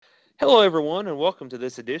Hello, everyone, and welcome to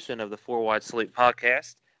this edition of the Four Wide Sleep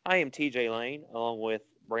Podcast. I am TJ Lane, along with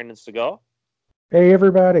Brandon Segal. Hey,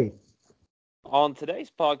 everybody. On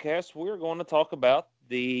today's podcast, we're going to talk about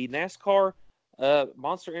the NASCAR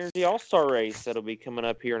Monster Energy All-Star Race that'll be coming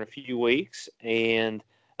up here in a few weeks. And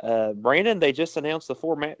Brandon, they just announced the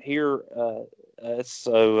format here,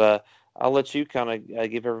 so I'll let you kind of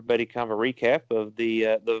give everybody kind of a recap of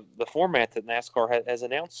the format that NASCAR has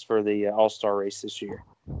announced for the All-Star Race this year.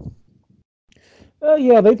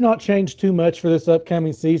 Yeah, they've not changed too much for this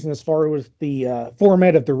upcoming season as far as the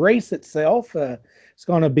format of the race itself. It's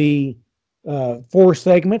going to be four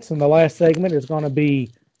segments, and the last segment is going to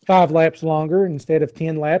be 5 laps longer. Instead of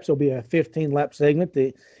 10 laps, it'll be a 15-lap segment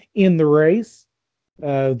to end the race.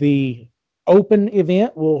 The open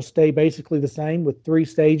event will stay basically the same with 3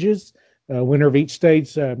 stages. Winner of each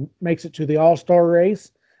stage makes it to the All-Star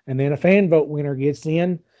race, and then a fan vote winner gets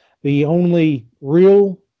in. The only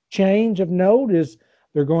real change of note is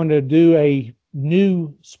they're going to do a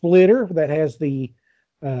new splitter that has the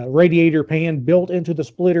radiator pan built into the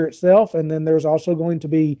splitter itself, and then there's also going to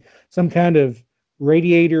be some kind of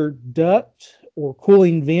radiator duct or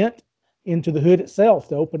cooling vent into the hood itself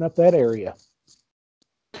to open up that area.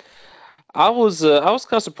 I was kind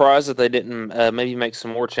of surprised that they didn't maybe make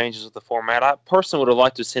some more changes with the format. I personally would have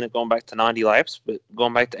liked to have seen it going back to 90 laps, but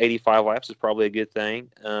going back to 85 laps is probably a good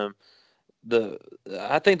thing.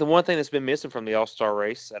 I think the one thing that's been missing from the All-Star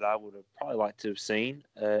race that I would have probably liked to have seen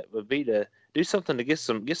would be to do something to get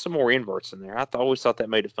some more inverts in there. Always thought that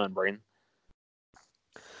made it fun, Brandon.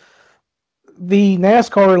 The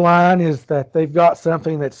NASCAR line is that they've got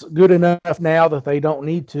something that's good enough now that they don't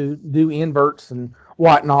need to do inverts and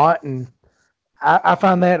whatnot, and I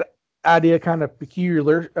find that idea kind of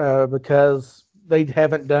peculiar because they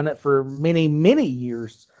haven't done it for many, many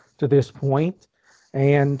years to this point.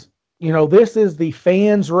 And this is the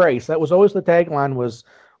fans' race. That was always the tagline. Was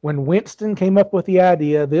when Winston came up with the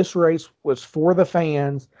idea, this race was for the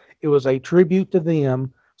fans. It was a tribute to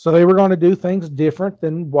them. So they were going to do things different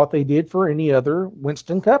than what they did for any other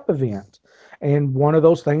Winston Cup event. And one of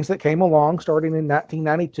those things that came along starting in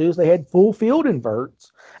 1992 is they had full field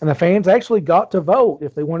inverts. And the fans actually got to vote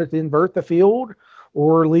if they wanted to invert the field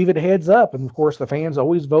or leave it heads up. And of course, the fans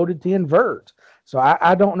always voted to invert. So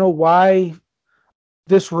I don't know why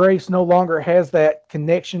this race no longer has that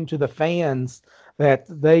connection to the fans that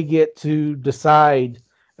they get to decide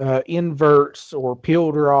inverts or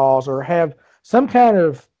peel draws or have some kind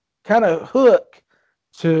of hook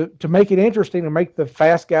to make it interesting and make the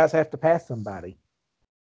fast guys have to pass somebody.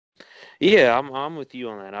 Yeah, I'm with you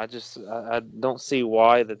on that. I don't see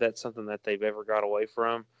why that's something that they've ever got away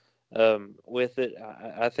from with it.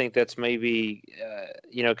 I think that's maybe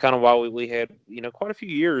kind of why we had quite a few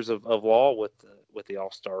years of law with the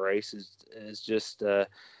All-Star race is just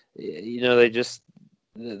they just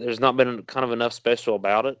there's not been kind of enough special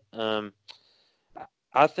about it.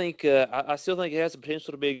 I think I still think it has the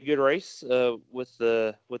potential to be a good race with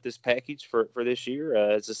this package for this year.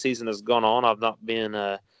 As the season has gone on, I've not been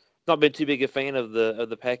too big a fan of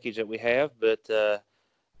the package that we have, but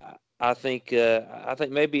I think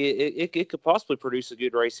maybe it could possibly produce a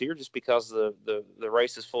good race here just because the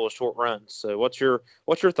race is full of short runs. So what's your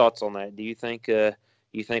thoughts on that? Do you think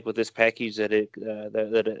with this package that it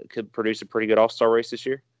could produce a pretty good All-Star race this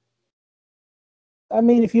year? I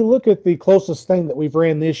mean, if you look at the closest thing that we've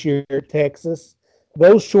ran this year, Texas,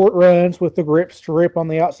 those short runs with the grip strip on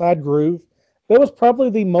the outside groove, that was probably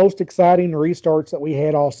the most exciting restarts that we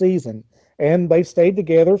had all season. And they stayed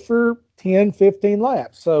together for 10, 15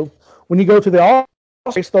 laps. So when you go to the All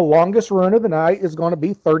race, the longest run of the night is going to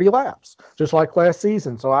be 30 laps, just like last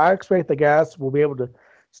season. So I expect the guys will be able to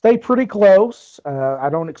stay pretty close. I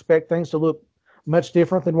don't expect things to look much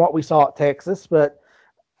different than what we saw at Texas. But,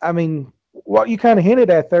 I mean, what you kind of hinted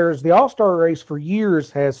at there is the All-Star race for years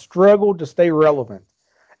has struggled to stay relevant.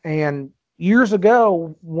 And years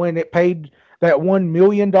ago, when it paid that $1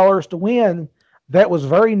 million to win, that was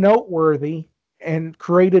very noteworthy and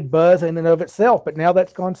created buzz in and of itself. But now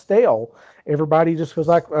that's gone stale. Everybody just feels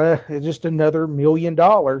like it's just another $1 million.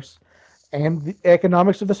 And the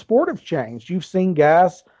economics of the sport have changed. You've seen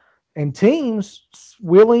guys and teams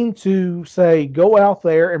willing to say, go out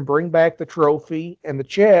there and bring back the trophy and the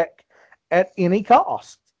check at any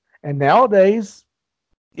cost. And nowadays,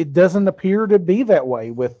 it doesn't appear to be that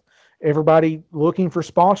way with everybody looking for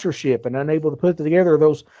sponsorship and unable to put together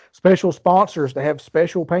those special sponsors to have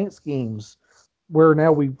special paint schemes, where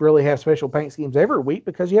now we really have special paint schemes every week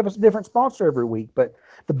because you have a different sponsor every week. But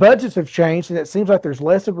the budgets have changed, and it seems like there's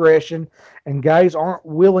less aggression, and guys aren't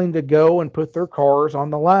willing to go and put their cars on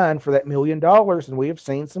the line for that $1 million. And we have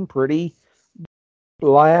seen some pretty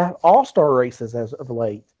all-star races as of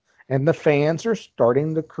late, and the fans are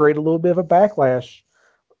starting to create a little bit of a backlash.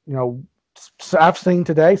 You know, I've seen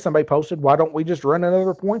today somebody posted, "Why don't we just run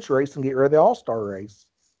another points race and get rid of the all-star race?"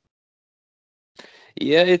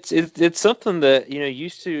 Yeah, it's something that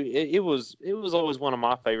used to it was always one of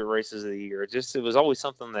my favorite races of the year. It was always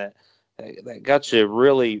something that got you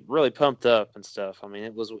really pumped up and stuff. I mean,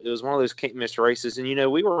 it was one of those can't miss races. And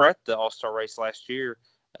we were at the All Star race last year,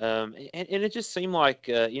 and it just seemed like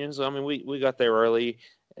so I mean we got there early,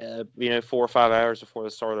 4 or 5 hours before the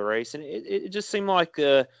start of the race, and it just seemed like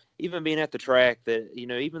even being at the track that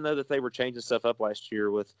even though that they were changing stuff up last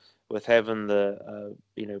year with having the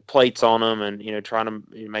plates on them and trying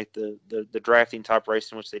to make the drafting type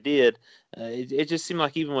racing, which they did, it just seemed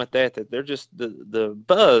like even with that they're just the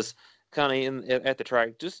buzz kind of at the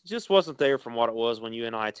track just wasn't there from what it was when you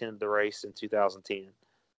and I attended the race in 2010.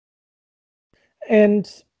 And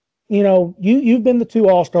you've been to 2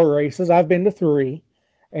 all-star races. I've been to 3.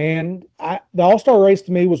 And the all-star race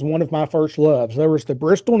to me was one of my first loves. There was the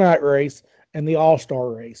Bristol night race and the all-star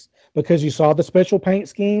race, because you saw the special paint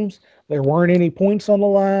schemes. There weren't any points on the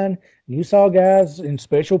line. You saw guys in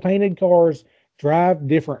special painted cars drive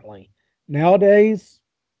differently. Nowadays,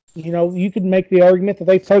 you could make the argument that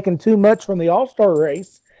they've taken too much from the all-star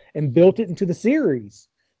race and built it into the series.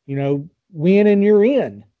 Win and you're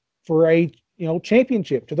in for a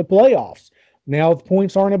championship, to the playoffs. Now the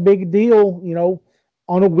points aren't a big deal,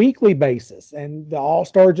 on a weekly basis, and the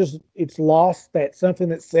all-star it's lost that something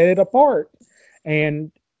that set it apart.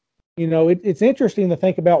 And it's interesting to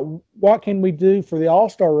think about what can we do for the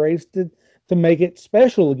all-star race to make it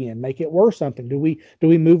special again, make it worth something. Do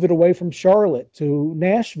we move it away from Charlotte to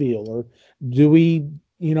Nashville, or do we,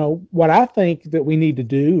 what I think that we need to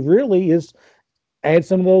do really is add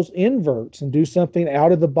some of those inverts and do something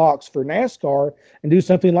out of the box for NASCAR, and do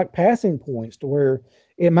something like passing points, to where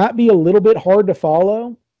it might be a little bit hard to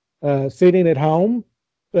follow sitting at home,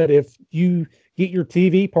 but if you get your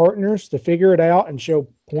TV partners to figure it out and show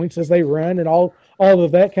points as they run and all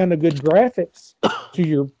of that kind of good graphics to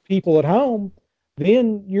your people at home,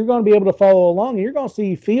 then you're going to be able to follow along. And you're going to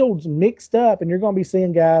see fields mixed up, and you're going to be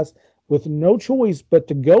seeing guys with no choice but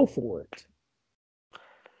to go for it.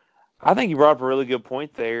 I think you brought up a really good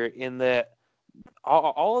point there, in that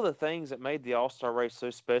all of the things that made the All-Star race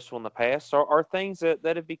so special in the past are things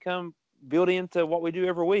that have become built into what we do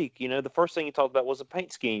every week. The first thing you talked about was the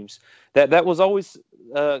paint schemes. That was always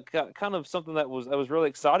kind of something that was really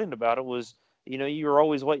exciting about it. Was you were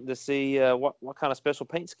always waiting to see what kind of special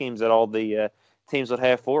paint schemes that all the teams would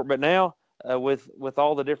have for it. But now with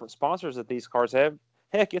all the different sponsors that these cars have,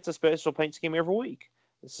 heck, it's a special paint scheme every week.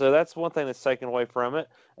 So that's one thing that's taken away from it.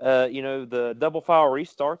 The double file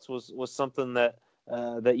restarts was something that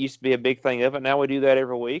used to be a big thing of it. Now we do that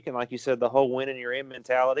every week, and like you said, the whole win and you're in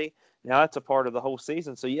mentality. Now that's a part of the whole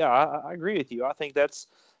season. So yeah, I agree with you. I think that's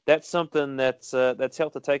something that's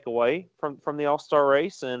helped to take away from the All-Star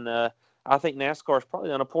race, and I think NASCAR's probably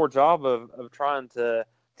done a poor job of trying to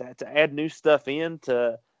add new stuff in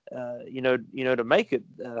to to make it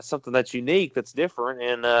something that's unique, that's different.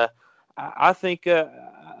 And I think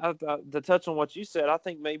to touch on what you said, I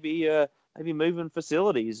think maybe moving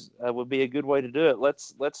facilities would be a good way to do it.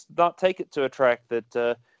 Let's not take it to a track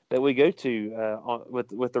that we go to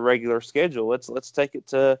with the regular schedule. Let's take it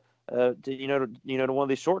to one of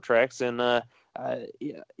these short tracks. And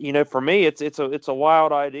for me, it's a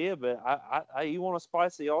wild idea, but you want to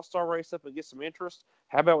spice the All-Star race up and get some interest.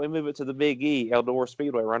 How about we move it to the Big E, Eldora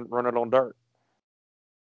Speedway, run it on dirt?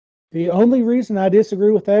 The only reason I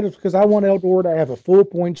disagree with that is because I want Eldora to have a full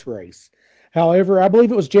points race. However, I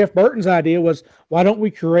believe it was Jeff Burton's idea was, why don't we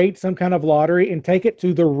create some kind of lottery and take it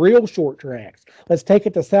to the real short tracks? Let's take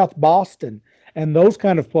it to South Boston and those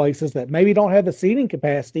kind of places that maybe don't have the seating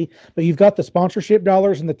capacity, but you've got the sponsorship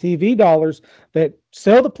dollars and the TV dollars that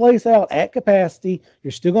sell the place out at capacity.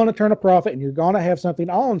 You're still going to turn a profit, and you're going to have something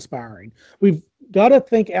awe-inspiring. We've got to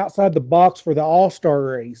think outside the box for the All-Star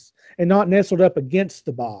race and not nestled up against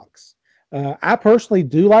the box. I personally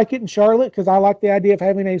do like it in Charlotte because I like the idea of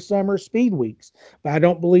having a summer speed weeks, but I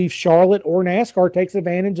don't believe Charlotte or NASCAR takes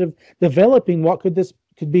advantage of developing what could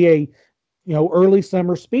be a early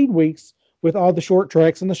summer speed weeks with all the short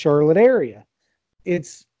tracks in the Charlotte area.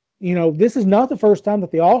 It's this is not the first time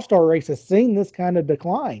that the All-Star race has seen this kind of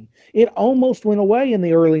decline. It almost went away in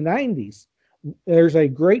the early 90s. There's a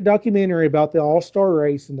great documentary about the All-Star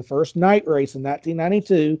race and the first night race in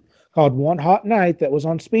 1992 called One Hot Night that was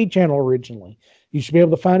on Speed Channel originally. You should be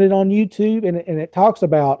able to find it on YouTube, and it talks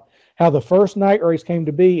about how the first night race came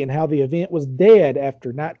to be and how the event was dead after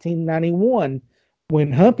 1991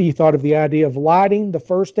 when Humpy thought of the idea of lighting the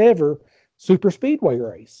first ever super speedway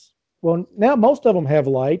race. Well, now most of them have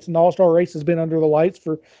lights, and the All-Star Race has been under the lights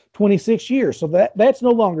for 26 years. So that's no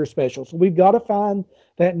longer special. So we've got to find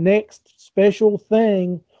that next special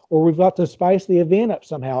thing, or we've got to spice the event up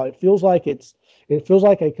somehow. It feels like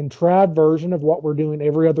a contrived version of what we're doing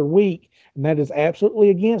every other week, and that is absolutely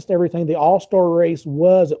against everything the All-Star Race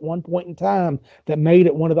was at one point in time that made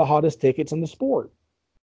it one of the hottest tickets in the sport.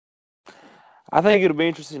 I think it'll be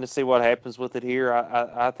interesting to see what happens with it here.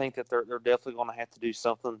 I think that they're definitely going to have to do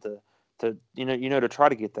something to to try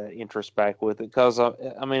to get that interest back with it, because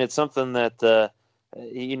I mean, it's something that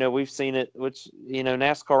we've seen it, which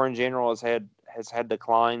NASCAR in general has had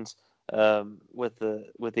declines with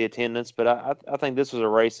the attendance, but I think this was a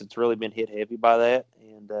race that's really been hit heavy by that,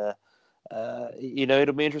 and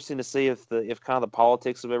it'll be interesting to see if kind of the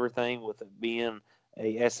politics of everything with it being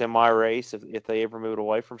a SMI race, if they ever move it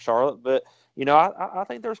away from Charlotte. But I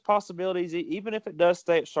think there's possibilities even if it does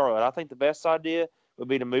stay at Charlotte. I think the best idea would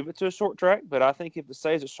be to move it to a short track, but I think if it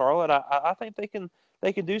stays at Charlotte, I think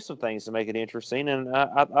they can do some things to make it interesting, and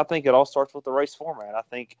I think it all starts with the race format. I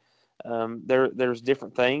think there's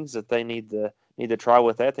different things that they need to try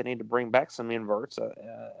with that. They need to bring back some inverts. I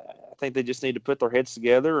think they just need to put their heads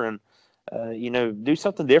together and do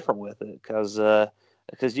something different with it, because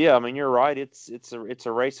yeah, I mean, you're right. It's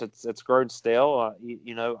a race that's grown stale.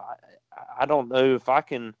 I don't know if I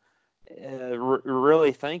can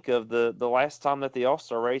really think of the last time that the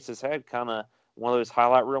All-Star race has had kind of one of those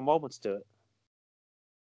highlight reel moments to it.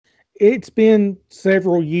 It's been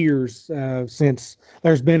several years since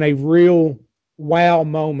there's been a real wow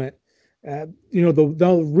moment.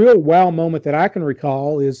 The real wow moment that I can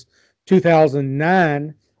recall is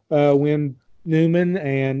 2009 when Newman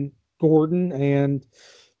and Gordon, and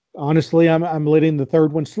honestly, I'm letting the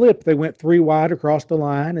third one slip. They went three wide across the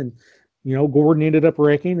line, and Gordon ended up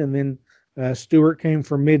wrecking, and then Stewart came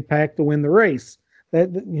from mid pack to win the race.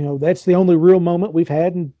 That's the only real moment we've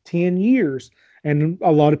had in 10 years, and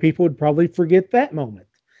a lot of people would probably forget that moment.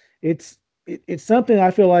 It's something I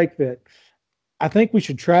feel like that I think we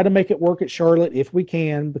should try to make it work at Charlotte if we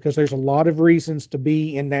can, because there's a lot of reasons to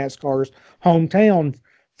be in NASCAR's hometown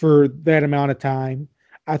for that amount of time.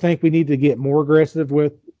 I think we need to get more aggressive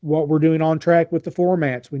with what we're doing on track with the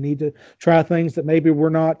formats. We need to try things that maybe we're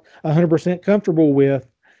not 100% comfortable with,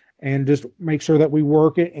 and just make sure that we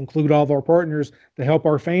work it, include all of our partners to help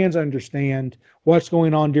our fans understand what's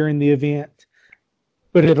going on during the event.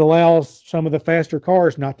 But it allows some of the faster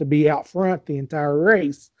cars not to be out front the entire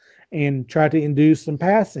race and try to induce some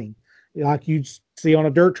passing like you see on a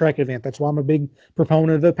dirt track event. That's why I'm a big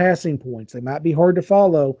proponent of the passing points. They might be hard to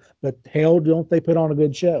follow, but hell, don't they put on a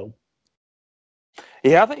good show?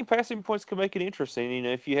 Yeah, I think passing points could make it interesting.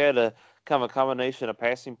 If you had a kind of a combination of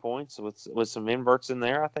passing points with some inverts in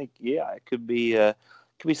there, I think it could be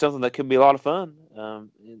something that could be a lot of fun. One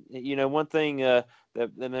thing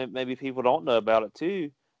that maybe people don't know about it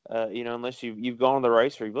too, unless you've gone on the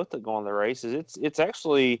race or you've looked at going on the race, is it's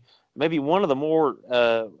actually maybe one of the more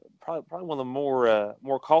probably one of the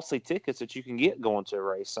more costly tickets that you can get going to a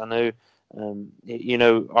race. I know.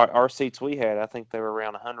 Our seats we had, I think they were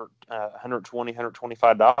around $120,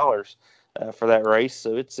 $125 for that race.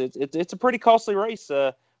 So it's a pretty costly race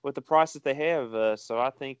with the price that they have. So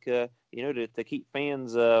I think to keep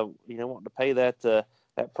fans wanting to pay that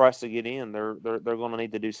price to get in, they're going to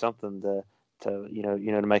need to do something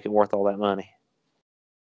to make it worth all that money.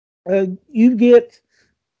 You get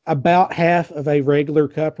about half of a regular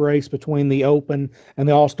cup race between the Open and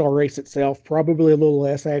the All-Star race itself, probably a little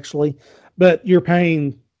less actually, but you're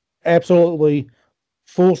paying absolutely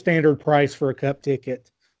full standard price for a cup ticket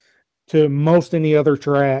to most any other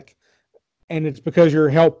track, and it's because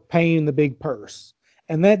you're paying the big purse,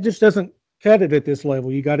 and that just doesn't cut it at this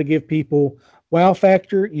level. You got to give people wow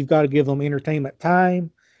factor, you've got to give them entertainment time,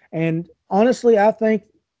 and honestly, I think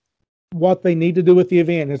what they need to do with the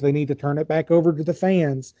event is they need to turn it back over to the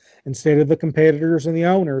fans instead of the competitors and the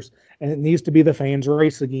owners, and it needs to be the fans'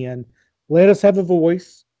 race again. Let us have a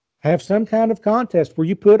voice, have some kind of contest where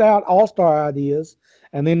you put out all-star ideas,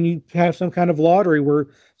 and then you have some kind of lottery where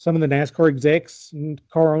some of the NASCAR execs and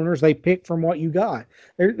car owners, they pick from what you got.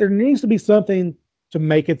 There needs to be something to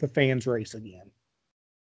make it the fans' race again.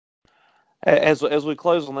 As we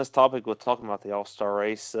close on this topic with talking about the All-Star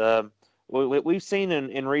race, we've seen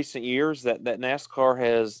in recent years that NASCAR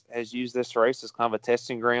has used this race as kind of a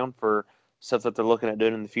testing ground for stuff that they're looking at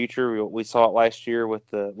doing in the future. We saw it last year with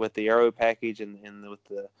the aero package and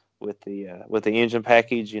with the engine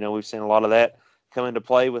package. We've seen a lot of that come into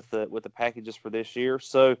play with the packages for this year.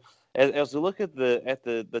 So as we look at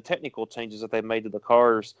the technical changes that they've made to the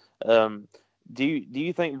cars, Do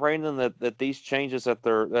you think, Brandon, that these changes that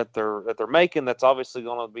they're making, that's obviously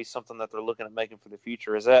going to be something that they're looking at making for the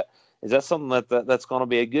future? Is that something that's going to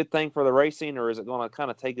be a good thing for the racing, or is it going to kind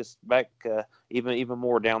of take us back even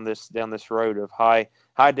more down this road of high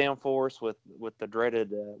downforce with the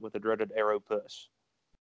dreaded aero push?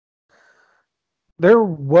 There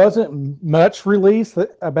wasn't much release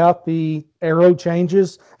about the aero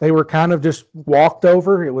changes. They were kind of just walked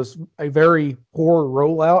over. It was a very poor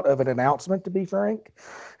rollout of an announcement, to be frank,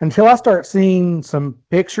 until I start seeing some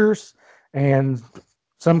pictures and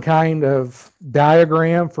some kind of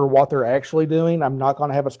diagram for what they're actually doing. I'm not going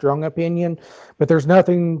to have a strong opinion, but there's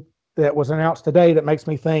nothing that was announced today that makes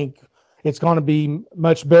me think it's going to be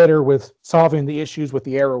much better with solving the issues with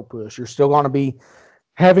the aero push. You're still going to be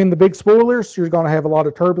having the big spoilers. You're going to have a lot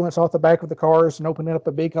of turbulence off the back of the cars and opening up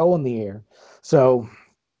a big hole in the air. So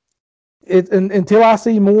until I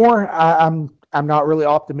see more, I'm not really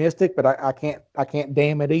optimistic, but I can't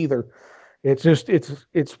damn it either. It's just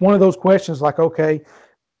it's one of those questions like, okay,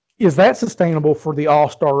 is that sustainable for the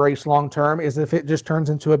All-Star race long term? Is if it just turns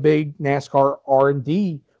into a big NASCAR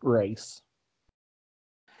R&D race?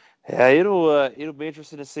 Yeah, it'll be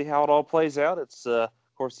interesting to see how it all plays out. It's of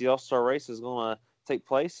course the All-Star race is going to take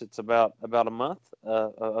place. It's about a month,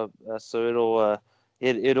 so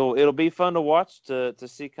it'll be fun to watch to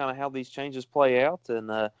see kind of how these changes play out.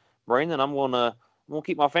 And Brandon, I'm gonna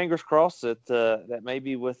keep my fingers crossed that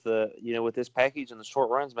maybe with with this package and the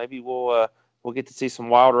short runs, maybe we'll get to see some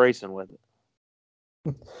wild racing with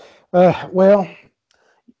it. Well,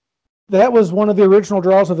 that was one of the original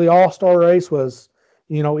draws of the All-Star race. Was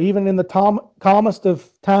even in the calmest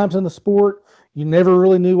of times in the sport, you never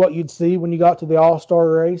really knew what you'd see when you got to the All-Star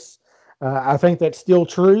race. I think that's still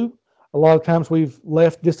true. A lot of times we've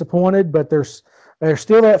left disappointed, but there's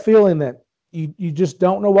still that feeling that you just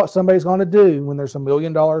don't know what somebody's going to do when there's $1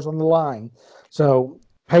 million on the line. So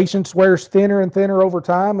patience wears thinner and thinner over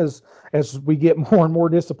time as we get more and more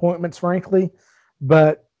disappointments, frankly.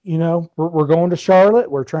 But we're going to Charlotte.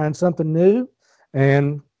 We're trying something new,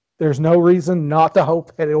 and there's no reason not to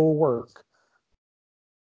hope that it will work.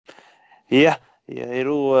 Yeah,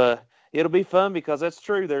 it'll be fun because that's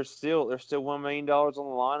true. There's still $1 million on the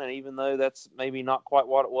line, and even though that's maybe not quite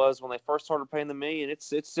what it was when they first started paying the million,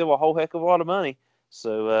 it's still a whole heck of a lot of money.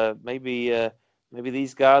 So maybe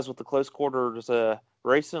these guys with the close quarters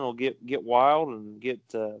racing will get wild and get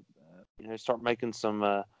start making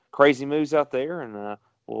some crazy moves out there, and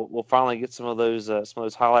we'll finally get some of those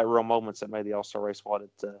highlight reel moments that made the All-Star race what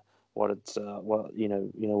it's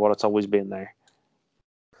always been there.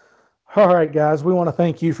 All right, guys, we want to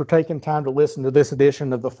thank you for taking time to listen to this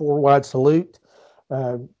edition of the Four Wide Salute.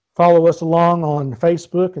 Follow us along on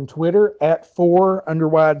Facebook and Twitter at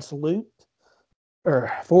 4_Salute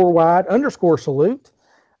or 4_Salute,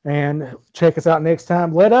 and check us out next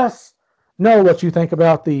time. Let us know what you think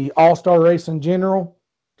about the All-Star race in general.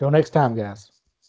 Till next time, guys.